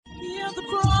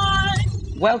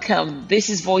Welcome. This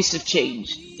is Voice of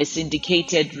Change, a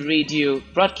syndicated radio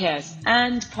broadcast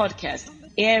and podcast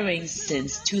airing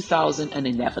since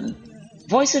 2011.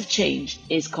 Voice of Change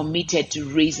is committed to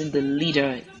raising the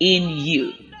leader in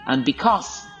you. And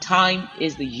because time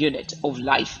is the unit of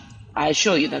life, I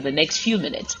assure you that the next few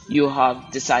minutes you have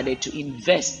decided to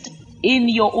invest in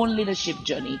your own leadership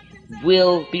journey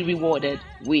will be rewarded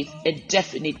with a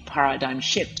definite paradigm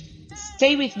shift.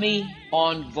 Stay with me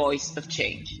on Voice of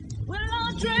Change.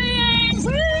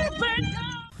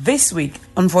 This week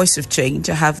on Voice of Change,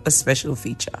 I have a special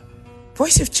feature.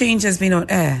 Voice of Change has been on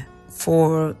air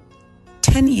for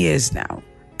 10 years now,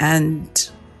 and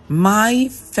my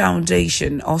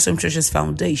foundation, Awesome Treasures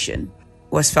Foundation,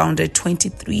 was founded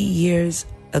 23 years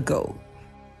ago.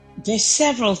 There's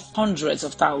several hundreds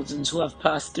of thousands who have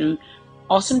passed through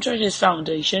Awesome Treasures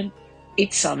Foundation,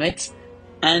 its summits,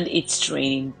 and its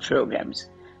training programs.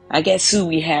 I guess who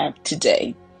we have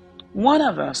today. One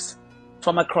of us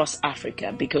from across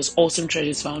Africa, because Awesome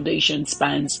Treasures Foundation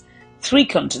spans 3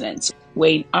 continents.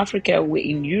 We're in Africa, we're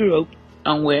in Europe,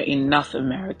 and we're in North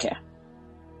America.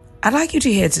 I'd like you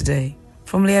to hear today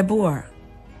from Leabua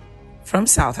from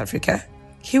South Africa.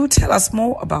 He will tell us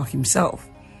more about himself,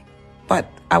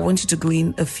 but I want you to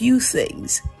glean a few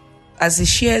things as he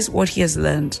shares what he has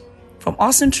learned from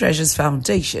Awesome Treasures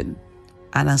Foundation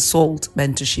and Assault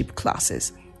mentorship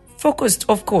classes. Focused,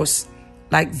 of course,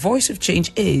 like Voice of Change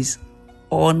is,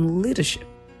 on leadership.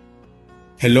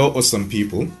 Hello, awesome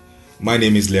people. My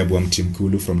name is Leabua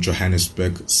Mtimkulu from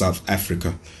Johannesburg, South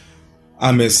Africa.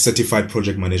 I'm a certified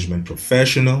project management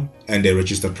professional and a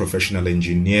registered professional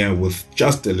engineer with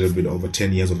just a little bit over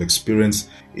 10 years of experience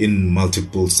in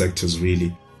multiple sectors,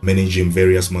 really, managing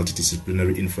various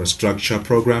multidisciplinary infrastructure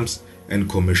programs and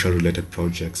commercial related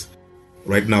projects.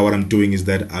 Right now, what I'm doing is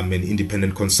that I'm an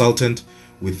independent consultant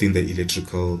within the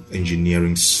electrical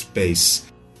engineering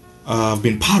space. I've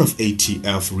been part of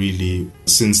ATF really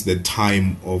since the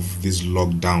time of these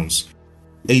lockdowns.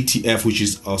 ATF, which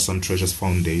is Awesome Treasures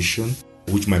Foundation,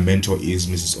 which my mentor is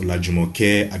Mrs.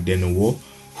 Olajumoke Adenowo,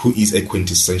 who is a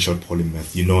quintessential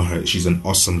polymath. You know her, she's an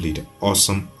awesome leader,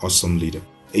 awesome leader.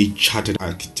 A chartered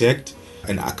architect,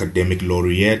 an academic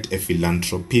laureate, a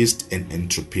philanthropist, an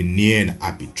entrepreneur, an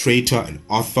arbitrator, an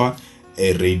author,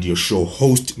 a radio show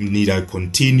host. Need I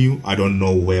continue? I don't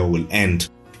know where we'll end.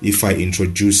 If I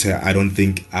introduce her, I don't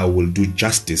think I will do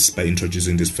justice by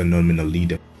introducing this phenomenal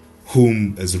leader,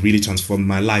 whom has really transformed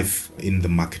my life in the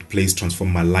marketplace,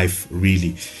 transformed my life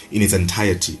really in its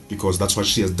entirety, because that's what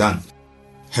she has done.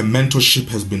 Her mentorship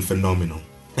has been phenomenal,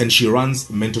 and she runs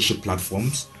mentorship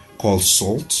platforms called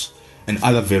SALT and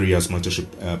other various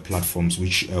mentorship platforms,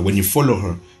 which when you follow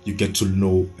her, you get to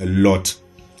know a lot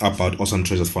about Awesome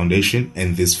Treasures Foundation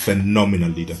and this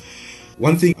phenomenal leader.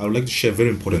 One thing I would like to share, very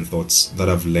important thoughts that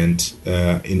I've learned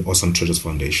in Awesome Treasures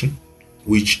Foundation,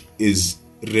 which is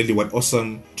really what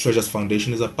Awesome Treasures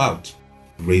Foundation is about: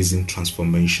 raising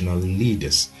transformational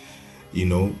leaders,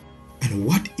 And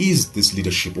what is this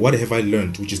leadership? What have I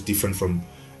learned which is different from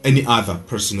any other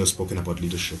person who's spoken about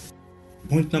leadership?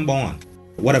 Point number 1.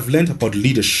 What I've learned about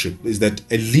leadership is that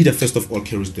a leader, first of all,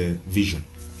 carries the vision.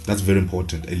 That's very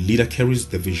important. A leader carries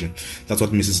the vision. That's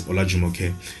what Mrs.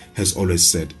 Olajumoke has always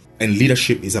said. And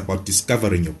leadership is about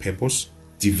discovering your purpose,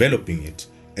 developing it,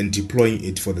 and deploying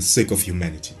it for the sake of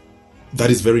humanity. That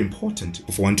is very important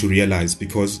for one to realize,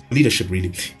 because leadership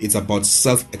really, it's about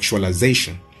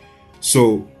self-actualization.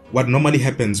 So what normally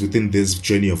happens within this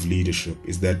journey of leadership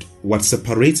is that what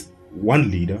separates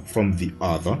one leader from the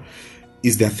other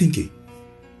is their thinking.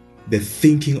 The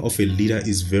thinking of a leader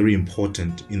is very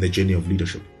important in the journey of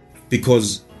leadership,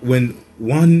 because when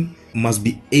one must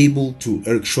be able to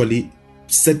actually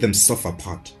set themselves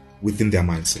apart within their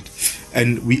mindset.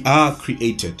 And we are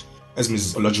created, as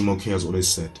Mrs. Olajumoke has always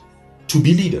said, to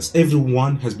be leaders.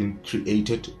 Everyone has been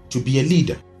created to be a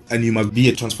leader, and you must be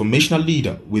a transformational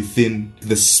leader within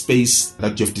the space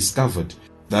that you've discovered.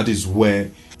 That is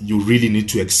where you really need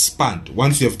to expand.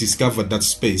 Once you have discovered that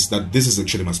space, that this is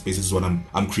actually my space, this is what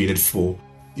I'm created for,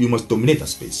 you must dominate that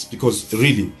space. Because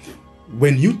really,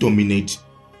 when you dominate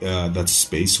that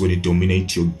space, when you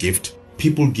dominate your gift,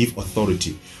 people give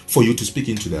authority for you to speak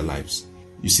into their lives.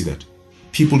 You see that?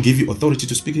 People give you authority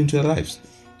to speak into their lives.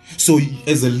 So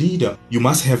as a leader, you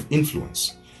must have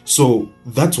influence. So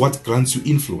that's what grants you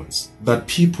influence, that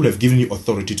people have given you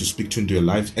authority to speak into your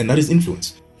life, and that is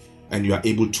influence. And you are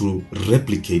able to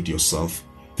replicate yourself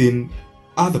in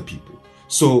other people.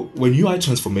 So when you are a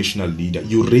transformational leader,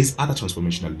 you raise other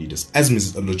transformational leaders, as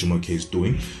Mrs. Olajumoke is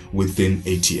doing within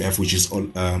ATF, which is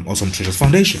Awesome Treasures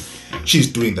Foundation. She's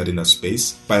doing that in that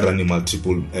space by running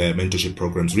multiple mentorship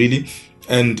programs, really.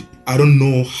 And I don't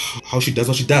know how she does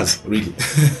what she does, really.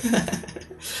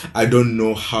 I don't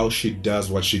know how she does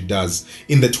what she does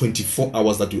in the 24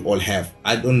 hours that we all have.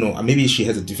 I don't know. Maybe she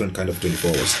has a different kind of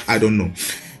 24 hours. I don't know.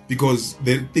 Because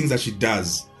the things that she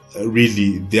does,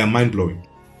 really, they are mind-blowing.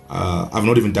 I've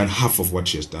not even done half of what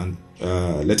she has done,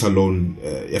 let alone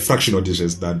a fraction of what she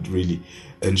has done, really.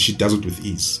 And she does it with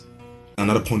ease.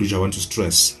 Another point which I want to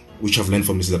stress, which I've learned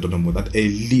from Mrs. Adonomo, that a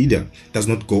leader does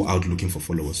not go out looking for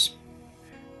followers.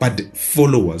 But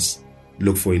followers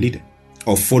look for a leader,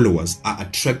 or followers are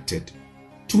attracted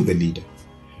to the leader.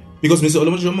 Because Mrs.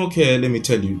 Olomojumoke, let me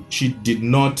tell you, she did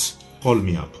not call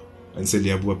me up and say,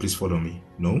 Liabua, please follow me.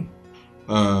 No.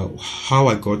 How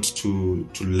I got to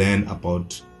learn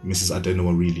about Mrs.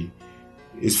 Adonomo really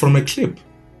is from a clip,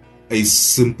 a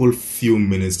simple few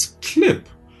minutes clip.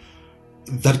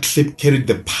 That clip carried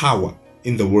the power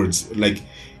in the words. Like,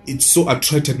 it so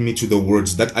attracted me to the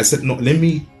words that I said, no, let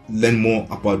me learn more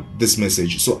about this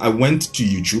message. So I went to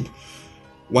YouTube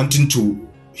wanting to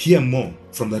hear more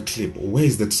from that clip. Where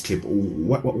is that clip?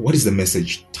 What is the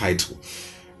message title?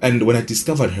 And when I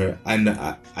discovered her and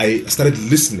I started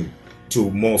listening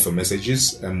to more of her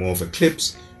messages and more of her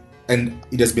clips, and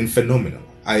it has been phenomenal.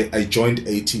 I joined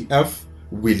ATF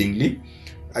willingly.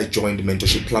 I joined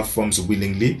mentorship platforms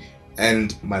willingly,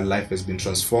 and my life has been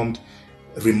transformed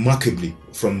remarkably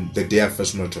from the day I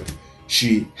first met her.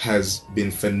 She has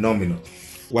been phenomenal.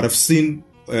 What I've seen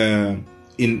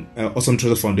in Awesome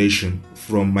Treasure Foundation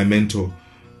from my mentor,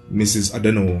 Mrs.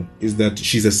 Adonomo, is that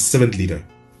she's a servant leader.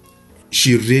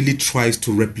 She really tries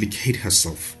to replicate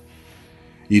herself.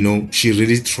 She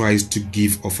really tries to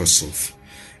give of herself.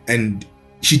 And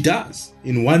she does.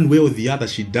 In one way or the other,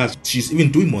 she does. She's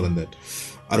even doing more than that.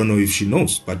 I don't know if she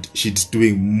knows, but she's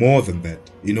doing more than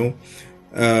that,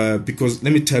 because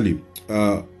let me tell you,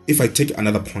 if I take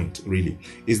another point, really,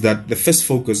 is that the first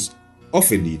focus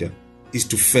of a leader is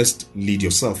to first lead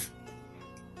yourself.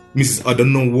 Mrs.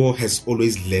 Adonomo has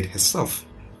always led herself.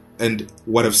 And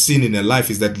what I've seen in her life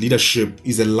is that leadership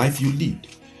is a life you lead.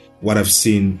 What I've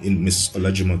seen in Mrs.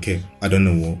 Olajumoke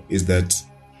Adonomo is that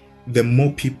the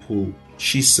more people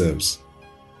she serves,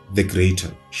 the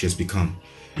greater she has become.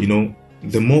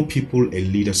 The more people a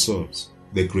leader serves,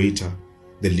 the greater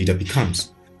the leader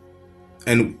becomes.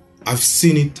 And I've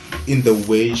seen it in the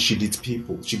way she leads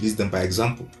people. She leads them by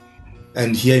example.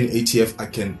 And here in ATF,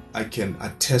 I can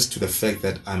attest to the fact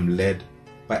that I'm led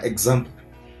by example.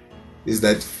 Is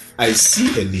that I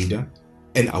see a leader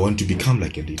and I want to become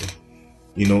like a leader.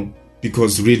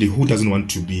 Because really, who doesn't want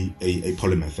to be a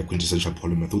polymath, a quintessential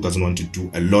polymath? Who doesn't want to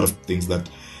do a lot of things that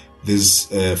this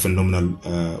phenomenal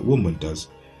woman does?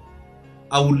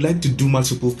 I would like to do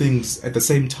multiple things at the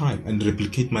same time and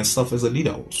replicate myself as a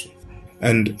leader also.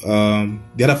 And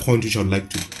the other point which I would like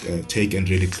to take and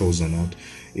really close on out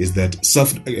is that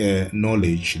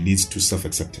self-knowledge leads to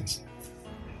self-acceptance.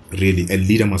 Really, a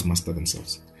leader must master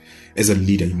themselves. As a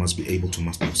leader, you must be able to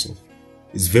master yourself.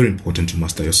 It's very important to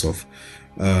master yourself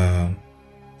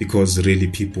because really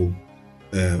people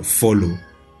follow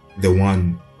the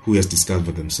one who has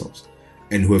discovered themselves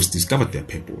and who has discovered their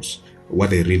purpose,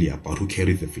 what they're really about, who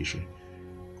carry the vision,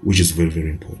 which is very, very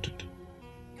important.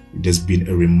 It has been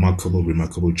a remarkable,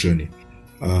 remarkable journey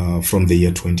from the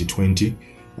year 2020,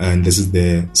 and this is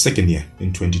the second year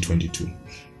in 2022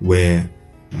 where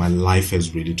my life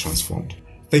has really transformed.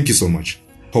 Thank you so much.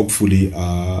 Hopefully,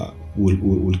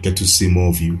 we'll get to see more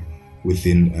of you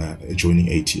within joining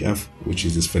ATF, which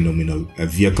is this phenomenal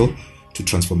vehicle to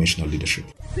transformational leadership.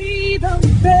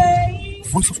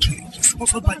 Voice of Change is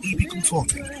sponsored by EB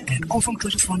Consulting and Awesome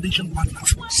Treasures Foundation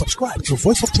partners. Subscribe to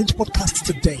Voice of Change podcast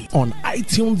today on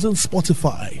iTunes and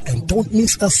Spotify, and don't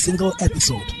miss a single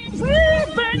episode.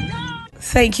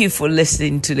 Thank you for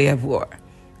listening to Liabua.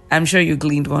 I'm sure you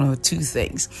gleaned one or two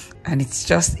things, and it's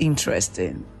just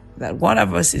interesting that one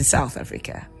of us in South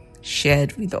Africa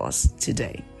shared with us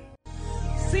today.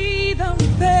 See the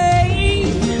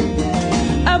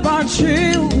pain of our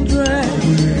children.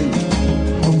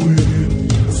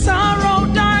 Sorrow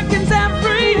darkens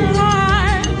every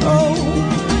heart. Oh,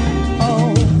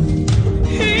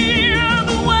 hear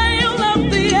the wail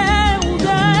of the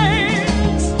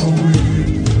elders.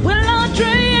 Will our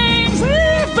dreams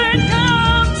even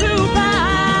come to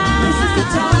pass? This is the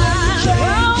time to change.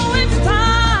 Oh, it's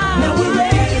time. Now we're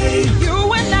ready. You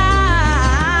and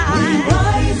I. We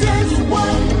rise as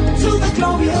one to the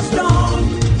glorious dawn.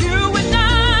 You and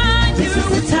I. This is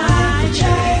the time to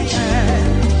change.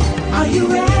 Are you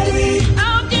ready?